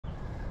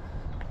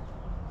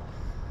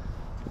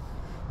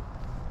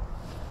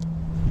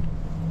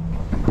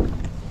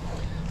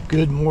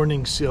Good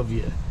morning,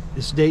 Silvia.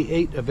 It's day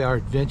 8 of our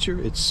adventure.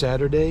 It's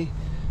Saturday.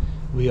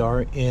 We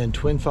are in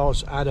Twin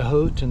Falls,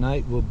 Idaho.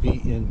 Tonight we'll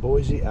be in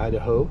Boise,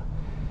 Idaho.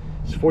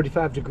 It's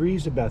 45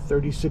 degrees, about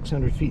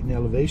 3,600 feet in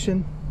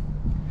elevation.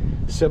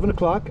 7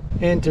 o'clock.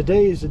 And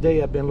today is the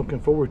day I've been looking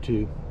forward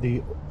to.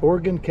 The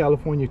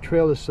Oregon-California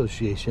Trail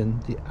Association,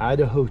 the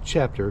Idaho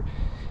chapter,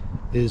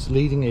 is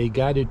leading a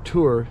guided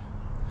tour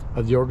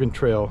of the Oregon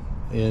Trail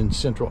in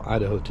central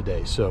Idaho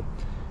today. So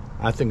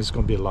I think it's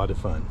going to be a lot of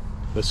fun.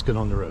 Let's get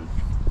on the road.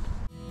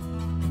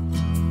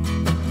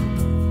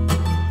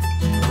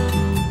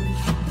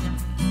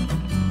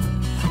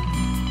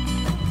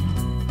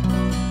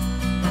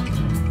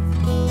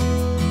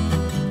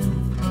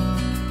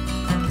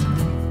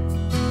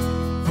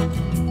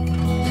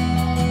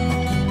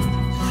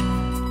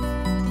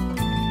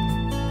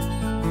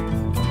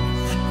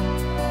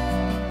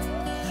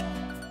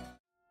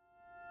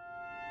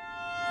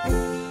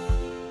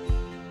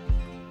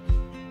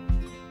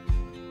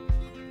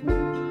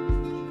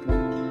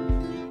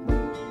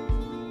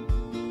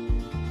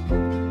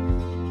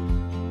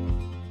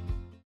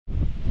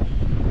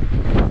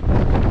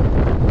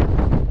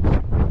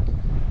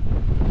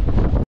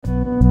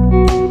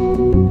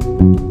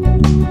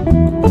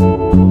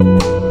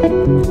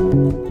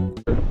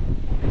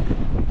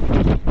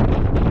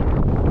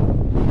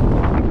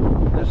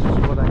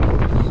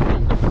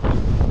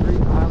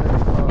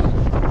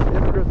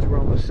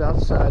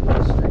 South side of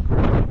the Snake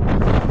River,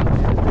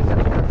 and they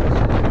have an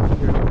emphasis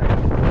here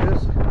tonight.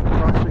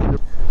 Crossing the...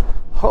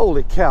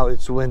 Holy cow,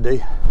 it's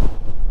windy.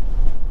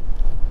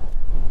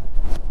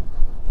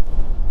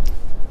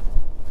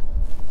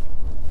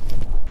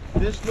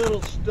 This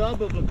little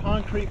stub of a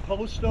concrete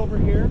post over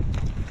here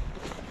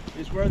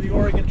is where the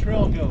Oregon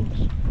Trail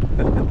goes.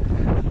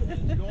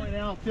 It's going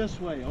out this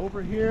way.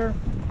 Over here,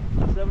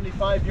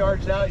 75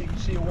 yards out, you can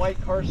see a white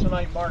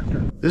carcinite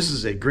marker. This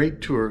is a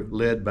great tour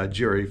led by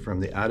Jerry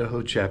from the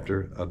Idaho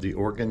chapter of the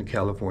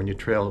Oregon-California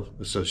Trail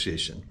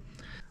Association.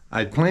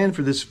 I planned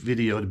for this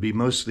video to be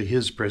mostly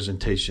his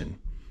presentation,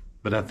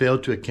 but I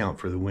failed to account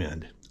for the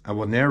wind. I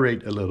will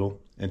narrate a little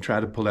and try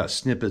to pull out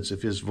snippets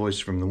of his voice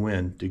from the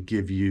wind to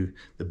give you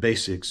the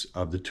basics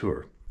of the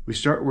tour. We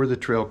start where the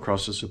trail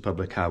crosses a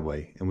public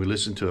highway, and we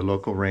listen to a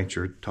local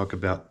rancher talk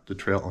about the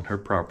trail on her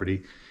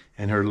property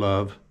and her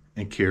love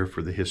and care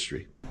for the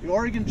history. The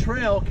Oregon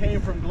Trail came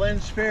from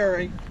Glenn's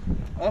Ferry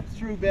up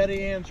through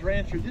Betty Ann's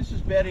rancher. This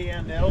is Betty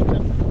Ann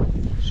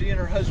Elton. She and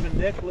her husband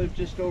Nick lived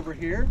just over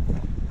here,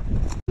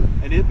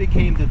 and it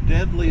became the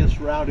deadliest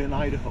route in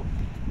Idaho.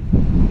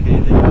 Okay,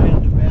 they got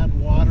into bad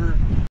water.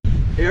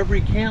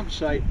 Every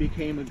campsite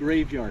became a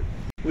graveyard.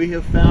 We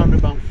have found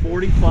about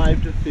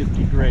 45 to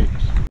 50 graves.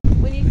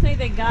 When you say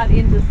they got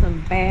into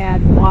some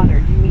bad water,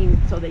 do you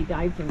mean so they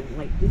died from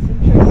like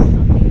dysentery or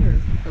something,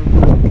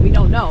 or we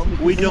don't know?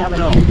 We don't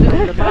know.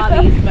 The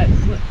bodies, but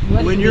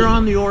when you're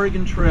on the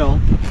Oregon Trail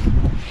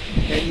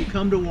and you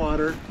come to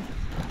water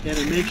and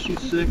it makes you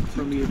sick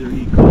from either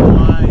E.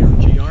 coli or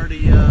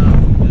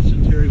Giardia,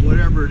 dysentery,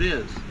 whatever it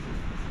is,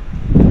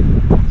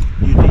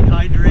 you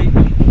dehydrate,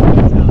 you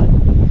die.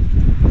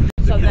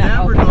 The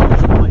cadaver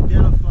dogs will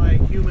identify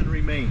human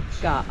remains.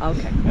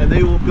 Okay. And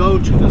they will go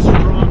to the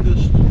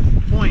strongest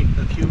point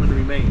of human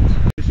remains.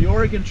 The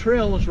Oregon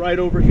Trail is right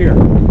over here.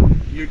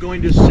 You're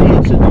going to see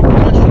it's a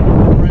depression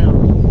in the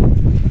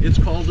ground. It's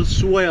called a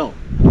swell.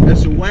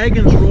 As the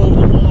wagons rolled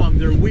along,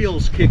 their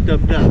wheels kicked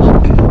up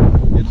dust.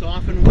 It's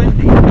often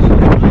windy in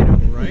Idaho,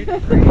 right?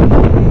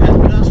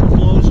 And dust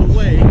blows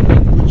away,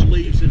 which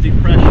leaves a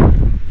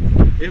depression.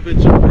 If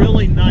it's a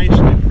really nice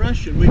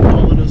depression, we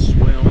call it a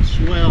swell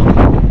swell.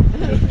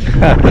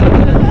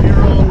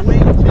 You're all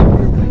winged, tip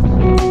your wings.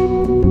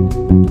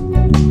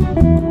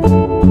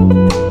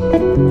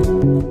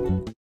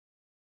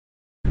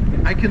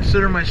 I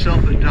consider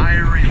myself a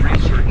diary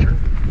researcher.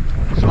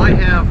 So I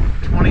have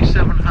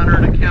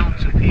 2,700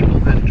 accounts of people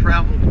that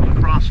traveled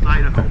across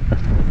Idaho.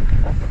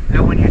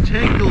 And when you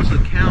take those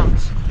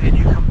accounts and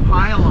you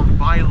compile them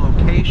by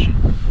location,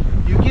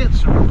 you get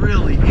some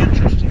really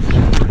interesting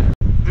stories.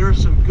 There are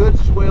some good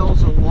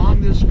swells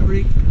along this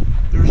creek.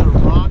 There's a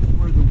rock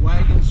where the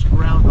wagons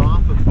ground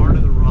off a part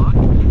of the rock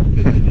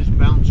because they just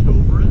bounced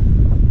over it.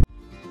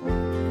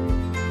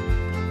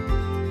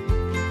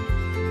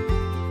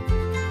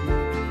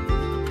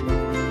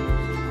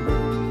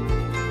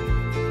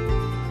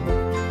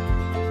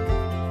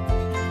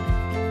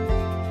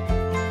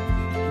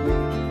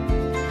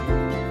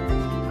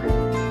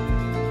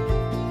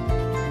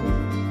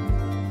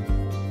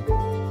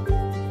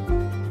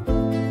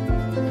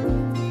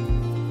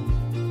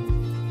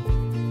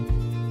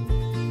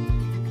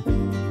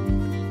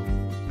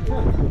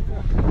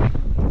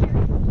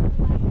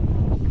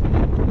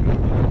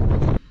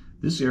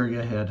 This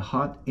area had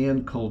hot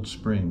and cold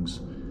springs.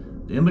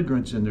 The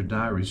immigrants in their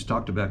diaries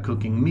talked about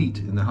cooking meat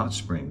in the hot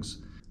springs.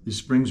 These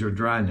springs are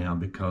dry now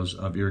because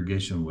of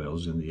irrigation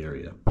wells in the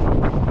area.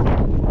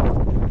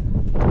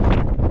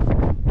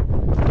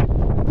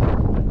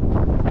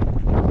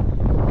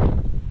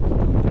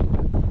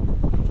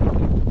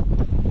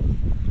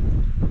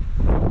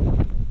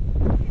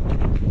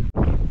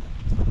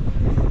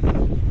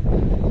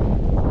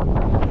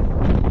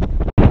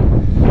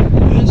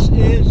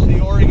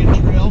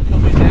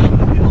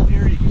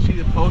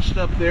 post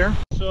up there.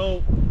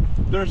 So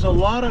there's a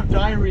lot of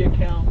diary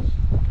accounts.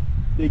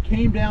 They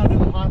came down to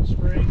the hot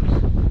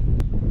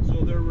springs.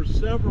 So there were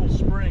several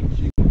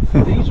springs.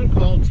 These are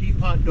called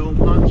Teapot Dome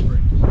Hot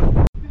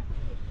Springs.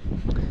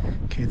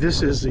 Okay,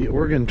 this is the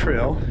Oregon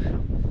Trail,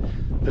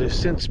 but it's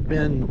since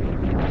been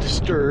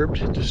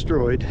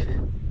destroyed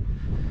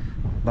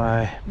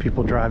by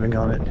people driving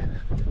on it.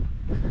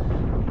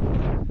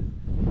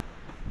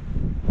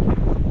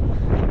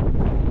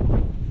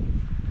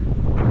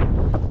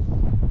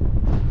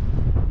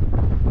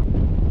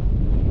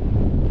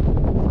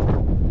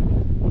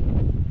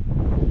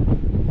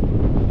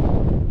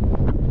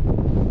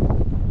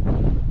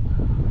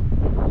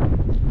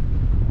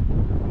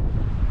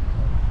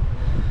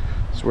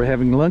 So we're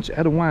having lunch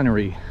at a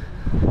winery.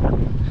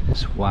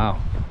 Wow.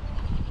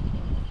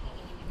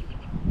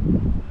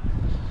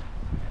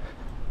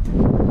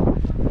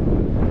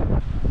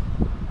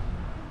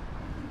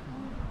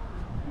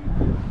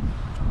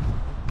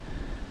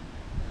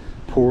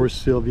 Poor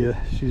Silvia,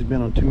 she's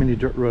been on too many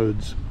dirt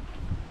roads.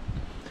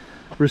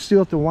 We're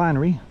still at the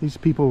winery. These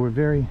people were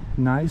very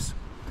nice.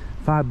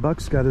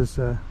 $5 got us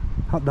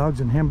hot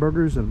dogs and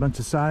hamburgers and a bunch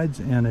of sides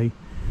and a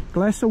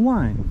glass of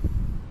wine.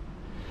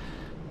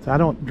 So I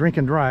don't drink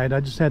and drive. I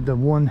just had the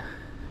one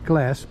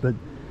glass, but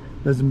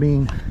doesn't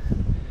mean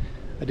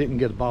I didn't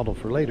get a bottle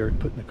for later and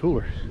put in the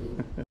cooler.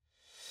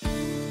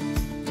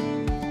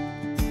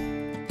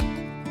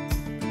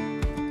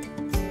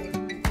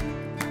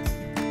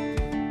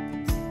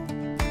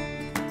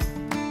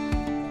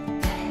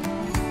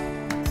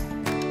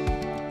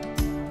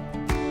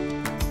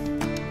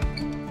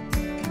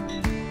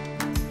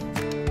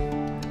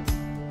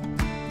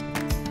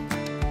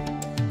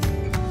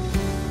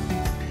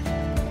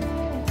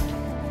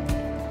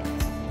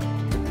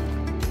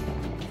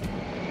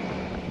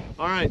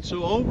 Alright,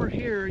 so over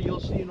here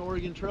you'll see an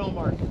Oregon Trail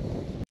marker.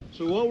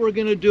 So what we're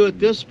going to do at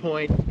this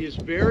point is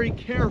very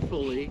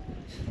carefully,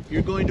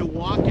 you're going to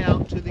walk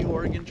out to the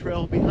Oregon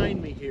Trail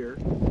behind me here.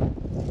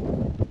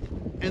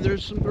 And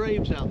there's some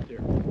graves out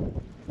there.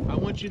 I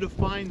want you to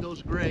find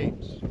those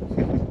graves.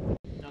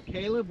 Now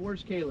Caleb,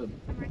 where's Caleb?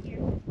 I'm right here.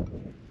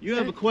 You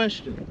have a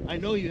question. I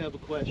know you have a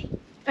question.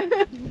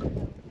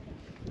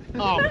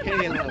 Oh,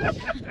 Caleb.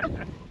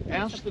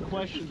 Ask the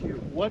question here.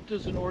 What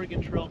does an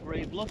Oregon Trail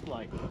grave look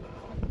like?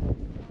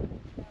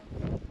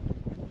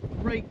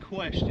 Great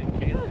question,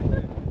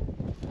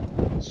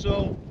 Caleb.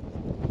 So,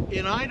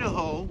 in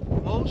Idaho,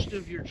 most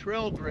of your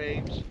trail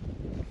graves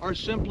are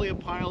simply a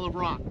pile of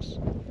rocks.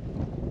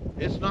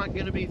 It's not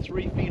going to be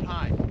 3 feet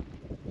high.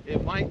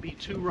 It might be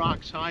 2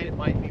 rocks high, it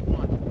might be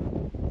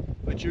 1.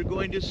 But you're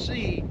going to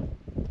see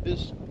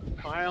this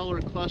pile or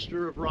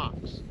cluster of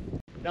rocks.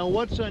 Now,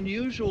 what's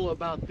unusual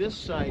about this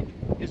site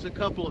is a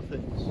couple of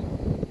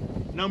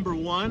things. Number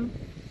one,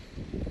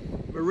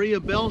 Maria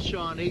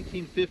Belshaw in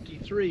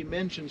 1853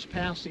 mentions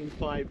passing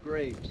 5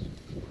 graves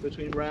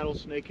between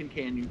Rattlesnake and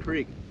Canyon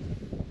Creek.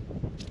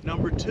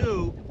 Number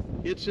two,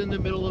 it's in the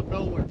middle of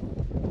nowhere.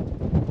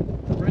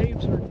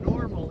 Graves are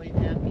normally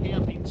at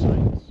camping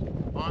sites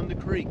on the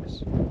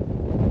creeks.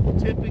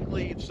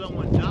 Typically, if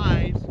someone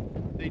dies,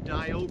 they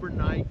die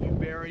overnight, you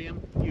bury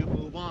them, you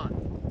move on.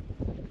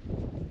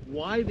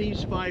 Why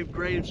these 5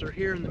 graves are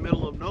here in the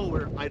middle of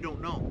nowhere, I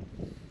don't know.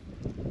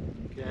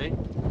 Okay?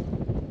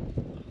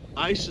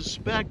 I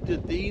suspect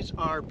that these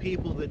are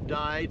people that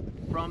died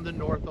from the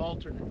North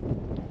Alternate.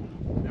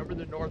 Remember,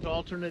 the North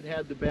Alternate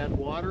had the bad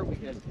water. We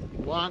had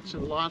lots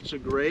and lots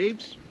of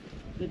graves.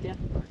 The death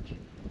march.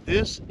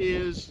 This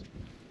is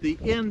the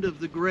end of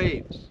the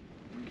graves.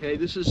 Okay,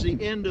 this is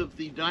the end of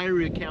the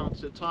diary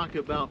accounts that talk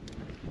about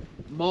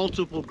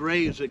multiple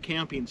graves at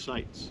camping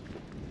sites.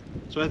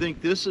 So I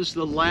think this is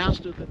the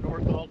last of the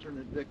North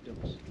Alternate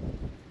victims.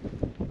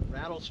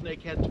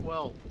 Rattlesnake had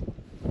 12.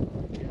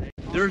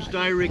 There's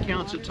diary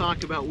accounts that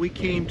talk about we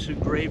came to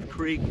Grave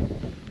Creek,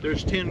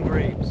 there's 10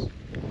 graves.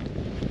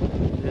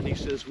 And he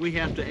says we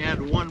have to add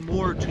 1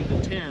 more to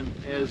the 10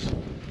 as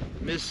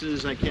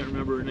Mrs., I can't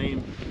remember her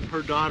name,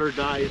 her daughter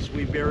dies,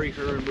 we bury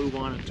her and move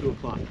on at 2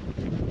 o'clock.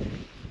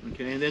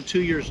 Okay, and then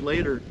 2 years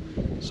later,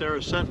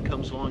 Sarah Sutton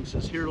comes along and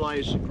says, here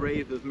lies the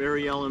grave of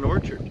Mary Ellen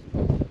Orchard,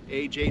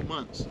 age 8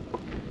 months,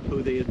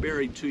 who they had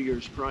buried 2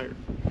 years prior.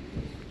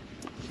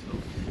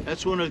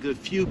 That's one of the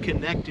few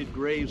connected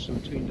graves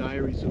between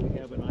diaries that we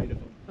have in Idaho.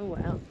 Oh,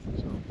 wow.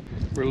 So,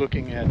 We're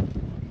looking at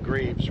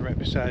graves right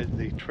beside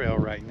the trail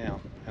right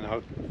now, and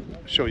I'll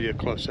show you a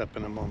close-up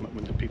in a moment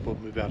when the people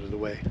move out of the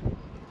way. now,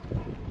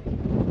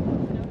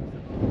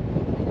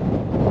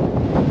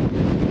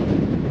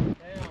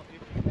 if you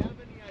have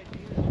any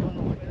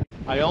ideas,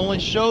 I only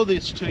show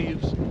this to you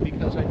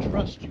because I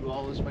trust you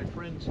all as my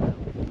friends now.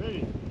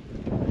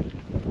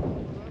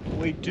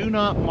 We do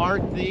not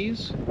mark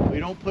these. We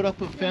don't put up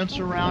a fence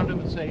around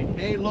them and say,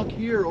 hey, look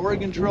here,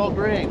 Oregon Trail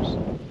graves,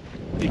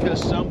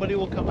 because somebody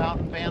will come out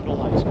and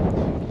vandalize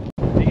them.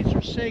 These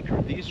are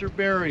sacred. These are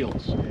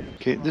burials.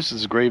 Okay, this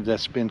is a grave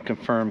that's been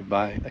confirmed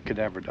by a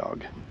cadaver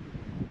dog.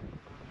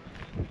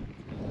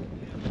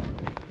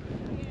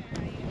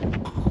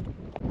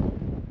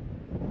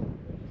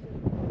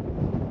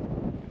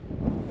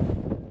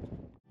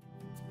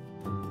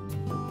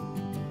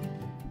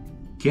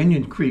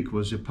 Canyon Creek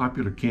was a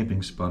popular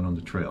camping spot on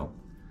the trail.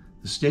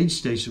 The stage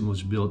station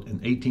was built in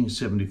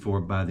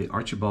 1874 by the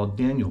Archibald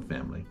Daniel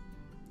family.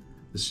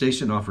 The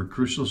station offered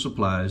crucial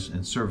supplies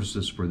and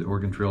services for the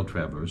Oregon Trail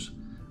travelers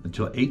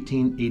until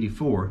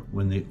 1884,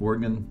 when the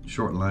Oregon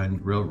Short Line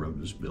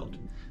Railroad was built.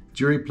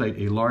 Jerry played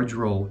a large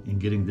role in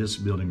getting this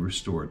building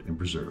restored and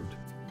preserved.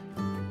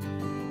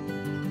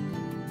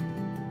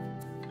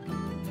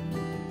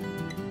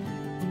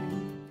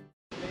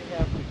 They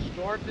have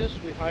restored this.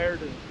 We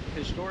hired a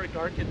historic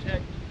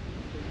architect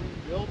to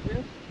rebuild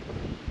this.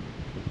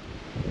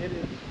 It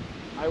is,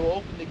 I will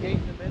open the gate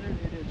in a minute.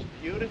 It is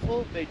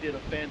beautiful. They did a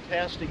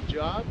fantastic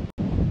job.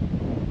 We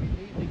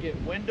need to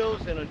get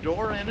windows and a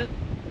door in it.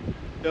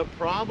 The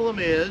problem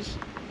is,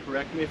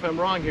 correct me if I'm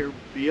wrong here,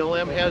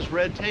 BLM has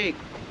red tape.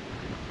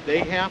 They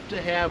have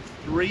to have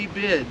 3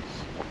 bids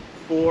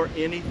for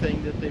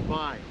anything that they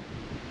buy.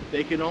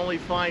 They can only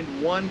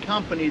find one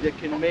company that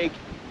can make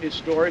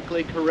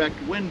historically correct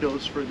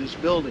windows for this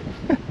building.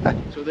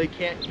 So they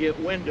can't get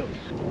windows.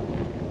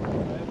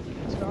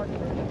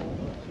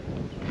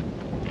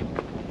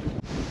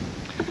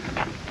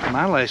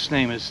 My last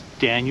name is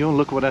Daniel.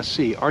 Look what I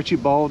see.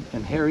 Archibald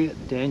and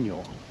Harriet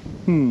Daniel.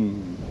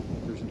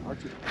 There's an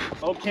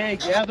Archibald. Okay,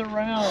 gather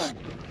round.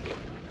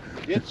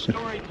 It's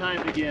story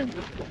time again.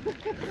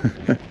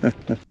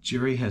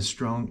 Jerry has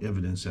strong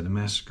evidence that a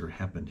massacre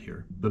happened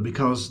here, but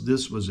because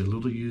this was a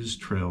little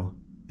used trail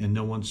and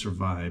no one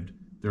survived,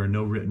 there are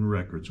no written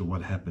records of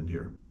what happened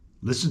here.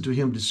 Listen to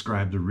him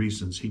describe the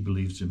reasons he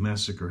believes the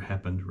massacre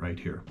happened right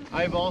here.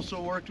 I've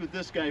also worked with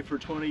this guy for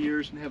 20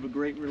 years and have a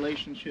great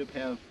relationship,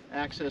 have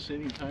access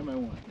anytime I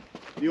want.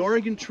 The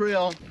Oregon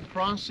Trail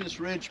crossed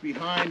this ridge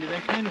behind and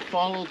then kind of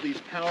followed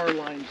these power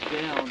lines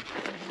down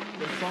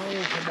and followed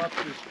them up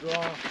this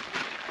draw,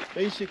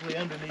 basically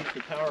underneath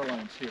the power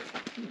lines here.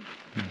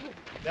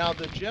 Now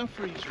the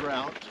Jeffries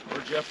route,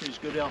 or Jeffries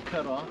Goodell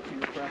Cutoff, to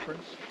your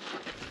preference,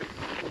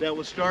 that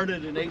was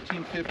started in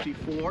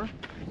 1854,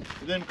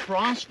 then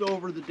crossed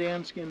over the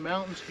Danskin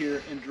Mountains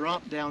here and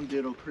dropped down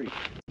Ditto Creek.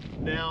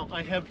 Now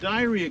I have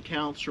diary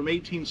accounts from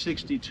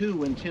 1862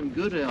 when Tim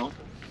Goodell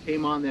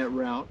came on that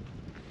route,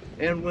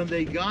 and when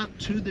they got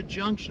to the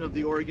junction of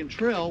the Oregon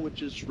Trail,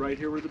 which is right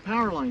here where the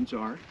power lines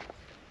are,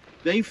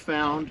 they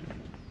found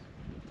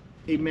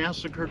a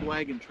massacred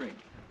wagon train.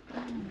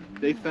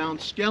 They found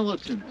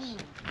skeletons,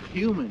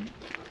 human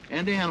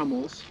and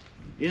animals,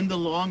 in the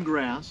long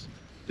grass.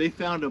 They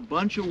found a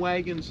bunch of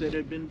wagons that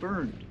had been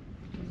burned.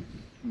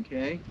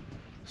 Okay?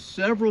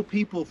 Several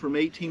people from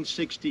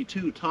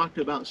 1862 talked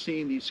about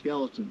seeing these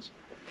skeletons,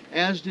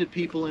 as did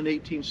people in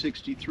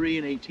 1863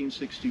 and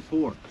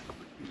 1864.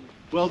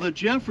 Well, the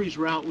Jeffries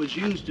route was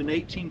used in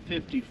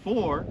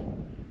 1854.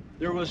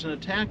 There was an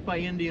attack by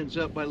Indians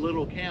up by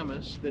Little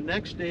Camas. The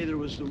next day there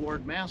was the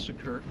Ward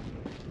Massacre.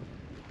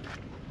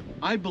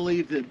 I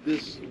believe that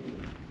this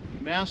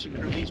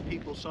massacre these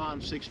people saw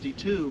in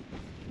 62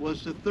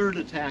 was the third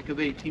attack of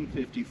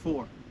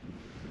 1854.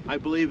 I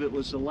believe it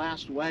was the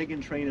last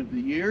wagon train of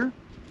the year.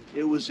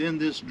 It was in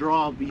this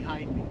draw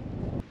behind me.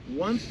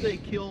 Once they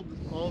killed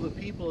all the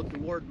people at the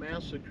Ward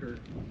Massacre,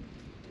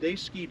 they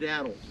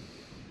skedaddled.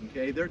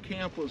 Okay, their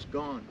camp was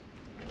gone.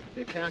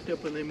 They packed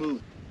up and they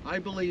moved. I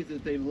believe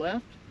that they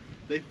left.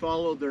 They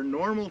followed their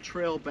normal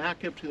trail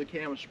back up to the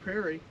Camas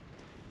Prairie,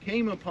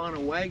 came upon a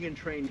wagon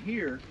train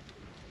here,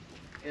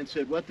 and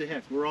said, what the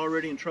heck, we're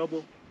already in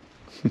trouble.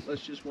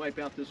 Let's just wipe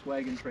out this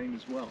wagon train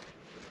as well.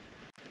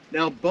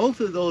 Now,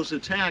 both of those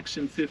attacks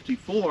in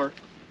 54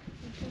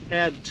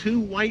 had 2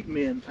 white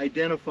men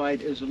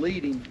identified as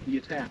leading the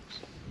attacks.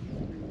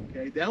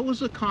 Okay, that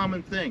was a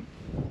common thing.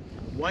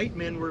 White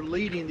men were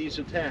leading these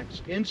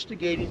attacks,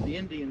 instigating the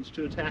Indians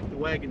to attack the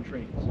wagon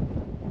trains.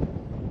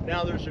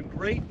 Now, there's a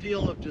great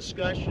deal of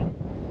discussion.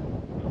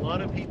 A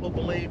lot of people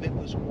believe it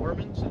was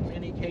Mormons in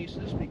many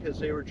cases because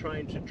they were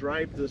trying to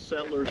drive the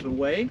settlers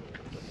away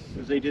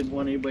because they didn't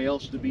want anybody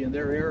else to be in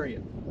their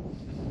area.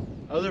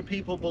 Other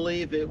people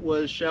believe it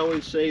was, shall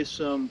we say,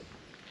 some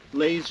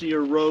lazy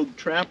or rogue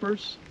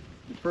trappers.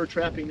 The fur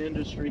trapping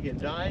industry had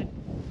died.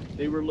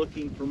 They were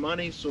looking for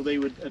money, so they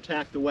would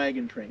attack the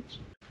wagon trains.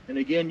 And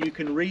again, you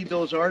can read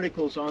those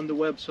articles on the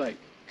website.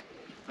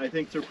 I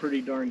think they're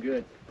pretty darn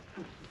good.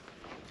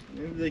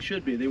 Maybe they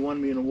should be. They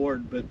won me an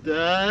award, but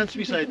that's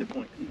beside the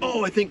point.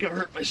 Oh, I think I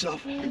hurt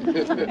myself.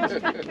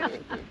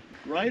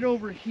 Right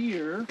over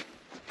here,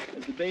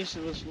 at the base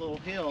of this little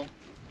hill,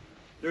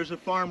 there's a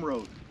farm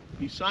road.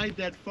 Beside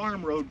that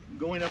farm road,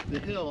 going up the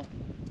hill,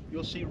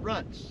 you'll see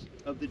ruts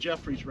of the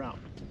Jeffries route.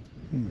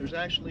 There's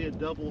actually a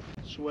double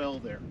swell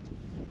there.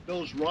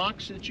 Those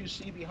rocks that you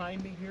see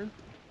behind me here,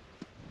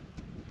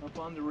 up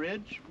on the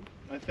ridge,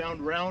 I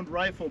found round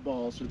rifle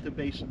balls at the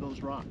base of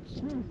those rocks.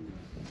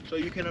 So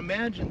you can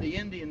imagine the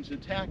Indians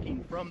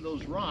attacking from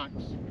those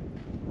rocks.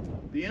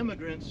 The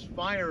immigrants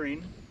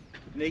firing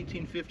in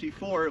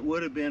 1854, it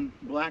would have been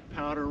black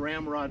powder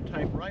ramrod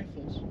type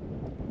rifles,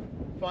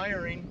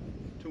 firing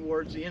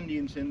towards the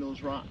Indians in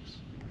those rocks.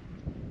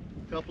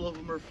 A couple of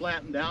them are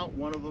flattened out,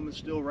 one of them is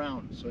still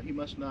round, so he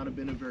must not have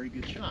been a very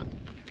good shot.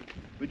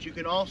 But you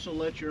can also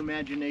let your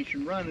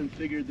imagination run and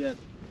figure that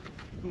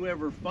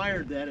whoever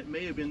fired that, it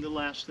may have been the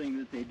last thing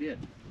that they did.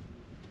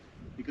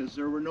 Because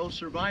there were no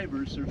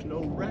survivors, there's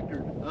no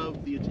record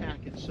of the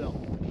attack itself.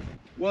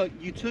 Well,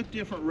 you took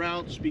different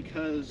routes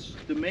because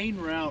the main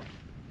route,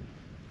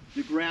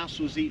 the grass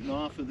was eaten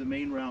off of the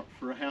main route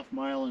for a half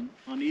mile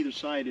on either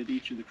side at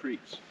each of the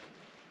creeks.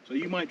 So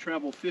you might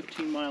travel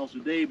 15 miles a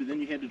day, but then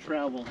you had to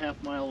travel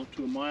half mile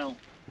to a mile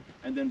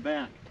and then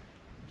back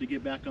to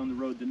get back on the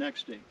road the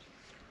next day.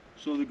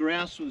 So the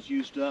grass was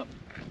used up.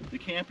 The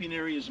camping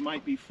areas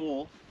might be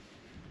full.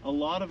 A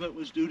lot of it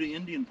was due to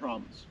Indian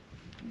problems.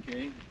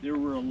 Okay, there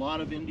were a lot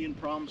of Indian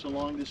problems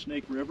along the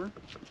Snake River,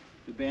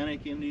 the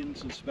Bannock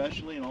Indians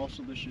especially, and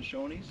also the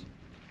Shoshones.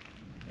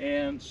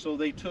 And so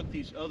they took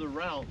these other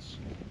routes,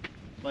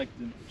 like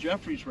the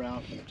Jeffries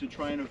route, to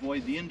try and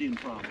avoid the Indian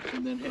problems,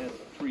 and then had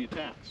 3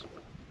 attacks.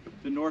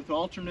 The North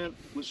Alternate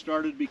was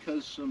started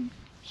because some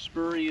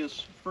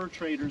spurious fur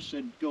traders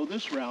said, go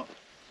this route,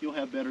 you'll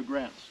have better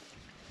grass.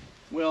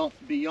 Well,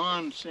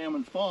 beyond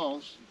Salmon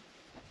Falls,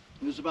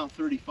 it was about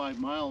 35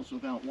 miles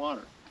without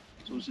water.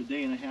 So it was a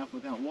day and a half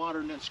without water,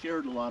 and that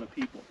scared a lot of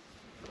people.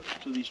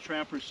 So these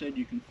trappers said,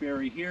 you can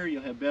ferry here,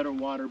 you'll have better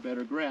water,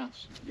 better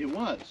grass. It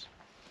was,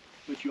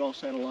 but you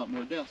also had a lot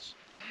more deaths.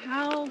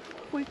 How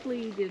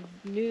quickly did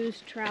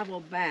news travel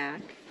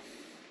back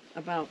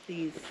about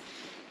these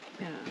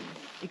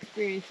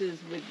experiences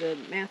with the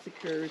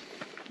massacres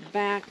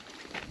back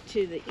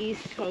to the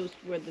East Coast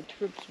where the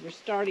troops were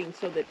starting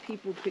so that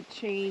people could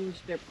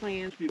change their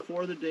plans?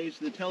 Before the days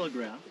of the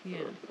telegraph. Yeah.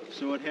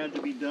 So it had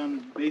to be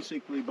done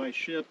basically by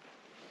ship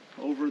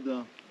over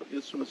the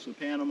Isthmus of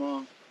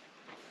Panama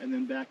and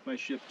then back by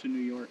ship to New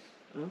York.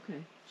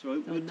 Okay. So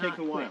it would take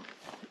a while.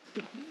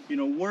 You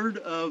know, word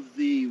of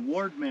the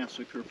Ward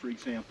massacre, for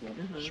example,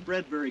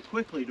 spread very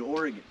quickly to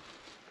Oregon.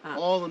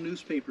 All the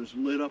newspapers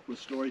lit up with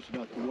stories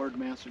about the Ward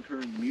massacre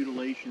and the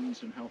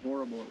mutilations and how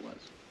horrible it was.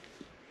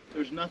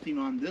 There's nothing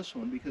on this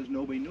one because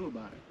nobody knew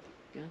about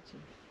it. Gotcha.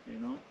 You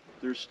know,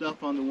 there's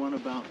stuff on the one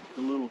about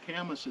the Little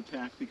Camas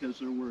attack because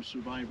there were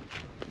survivors.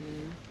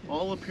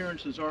 All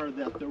appearances are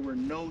that there were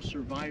no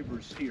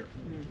survivors here.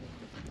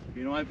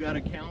 You know, I've got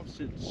accounts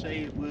that say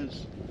it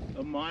was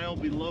a mile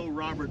below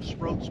Robert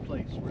Sproat's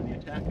place where the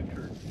attack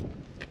occurred.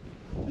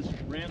 This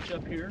ranch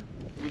up here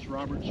was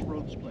Robert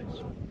Sproat's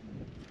place.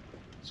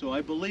 So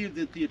I believe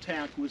that the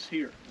attack was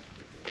here.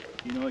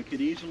 You know, it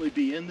could easily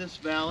be in this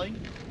valley.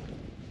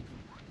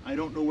 I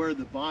don't know where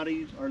the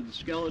bodies or the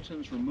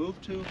skeletons were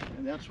moved to,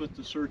 and that's what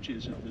the search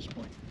is at this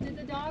point. Did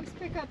the dogs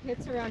pick up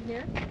hits around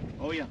here?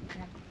 Oh yeah,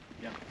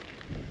 yeah.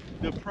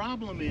 The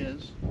problem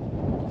is,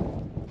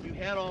 you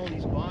had all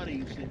these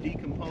bodies that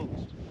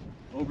decomposed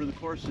over the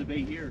course of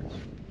 8 years.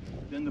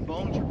 Then the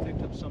bones were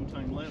picked up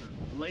sometime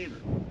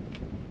later.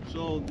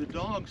 So the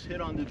dogs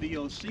hit on the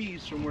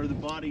VOCs from where the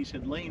bodies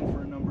had lain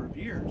for a number of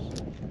years.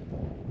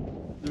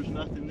 There's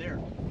nothing there.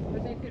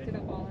 But they picked it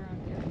up all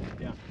around here?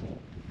 Yeah.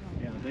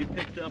 Yeah, they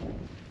picked up,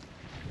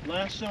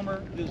 last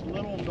summer, this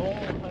little knoll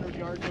 100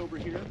 yards over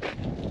here.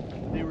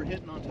 They were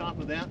hitting on top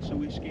of that, so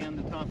we scanned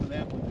the top of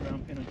that with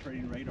ground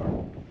penetrating radar.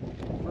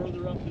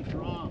 Further up the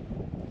draw,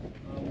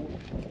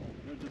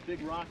 there's a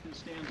big rock that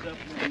stands up,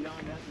 and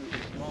beyond that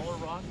there's a smaller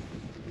rock.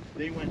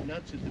 They went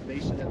nuts at the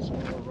base of that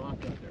smaller rock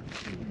up there.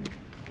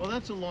 Well,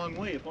 that's a long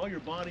way. If all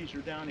your bodies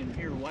are down in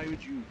here, why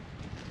would you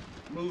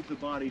move the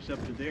bodies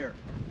up to there?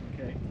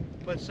 Okay.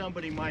 But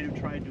somebody might have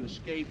tried to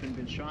escape and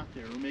been shot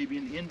there, or maybe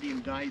an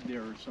Indian died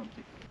there or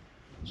something.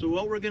 So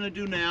what we're going to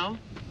do now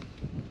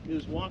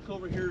is walk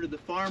over here to the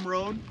farm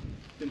road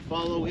and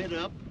follow it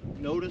up.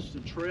 Notice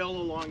the trail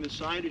along the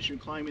side as you're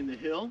climbing the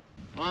hill.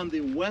 On the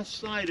west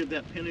side of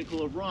that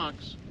pinnacle of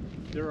rocks,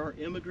 there are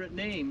immigrant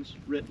names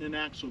written in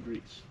axle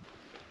grease.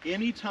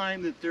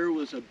 Anytime that there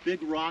was a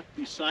big rock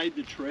beside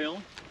the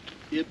trail,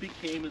 it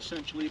became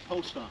essentially a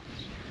post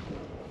office.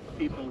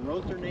 People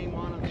wrote their name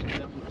on it so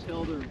that would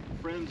tell their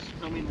friends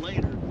coming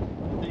later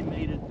that they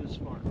made it this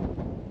far.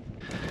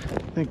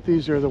 I think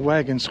these are the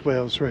wagon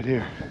swales right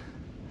here.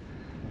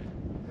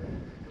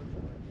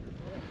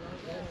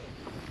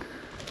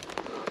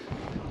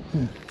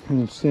 Yeah,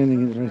 and I'm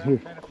standing in it right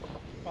here.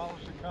 Follows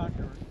the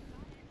contour.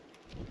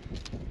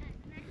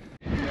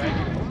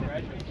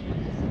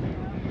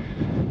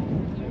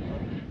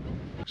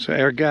 So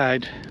our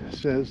guide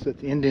says that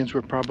the Indians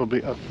were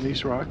probably up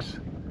these rocks,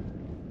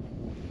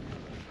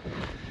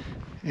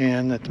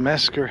 and that the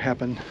massacre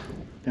happened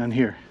down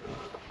here.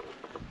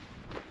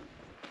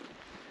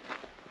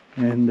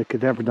 And the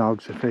cadaver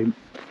dogs have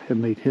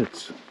made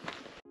hits.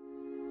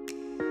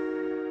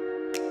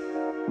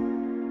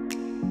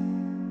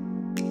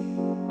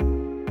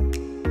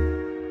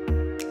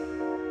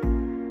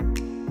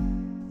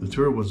 The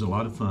tour was a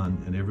lot of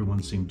fun and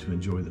everyone seemed to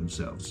enjoy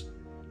themselves.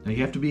 Now you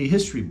have to be a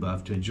history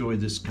buff to enjoy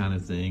this kind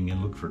of thing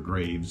and look for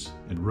graves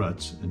and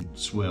ruts and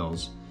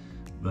swells,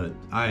 but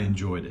I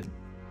enjoyed it.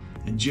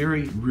 And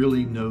Jerry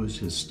really knows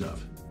his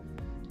stuff.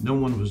 No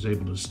one was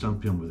able to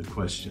stump him with a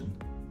question.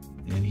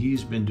 and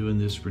he's been doing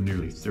this for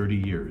nearly 30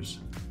 years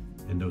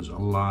and knows a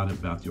lot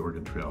about the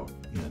Oregon Trail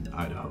in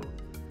Idaho.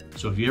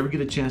 So if you ever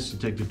get a chance to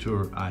take the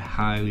tour, I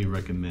highly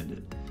recommend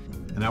it.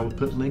 And I will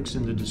put links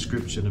in the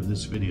description of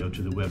this video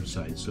to the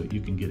website so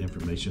you can get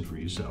information for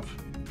yourself.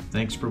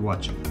 Thanks for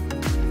watching.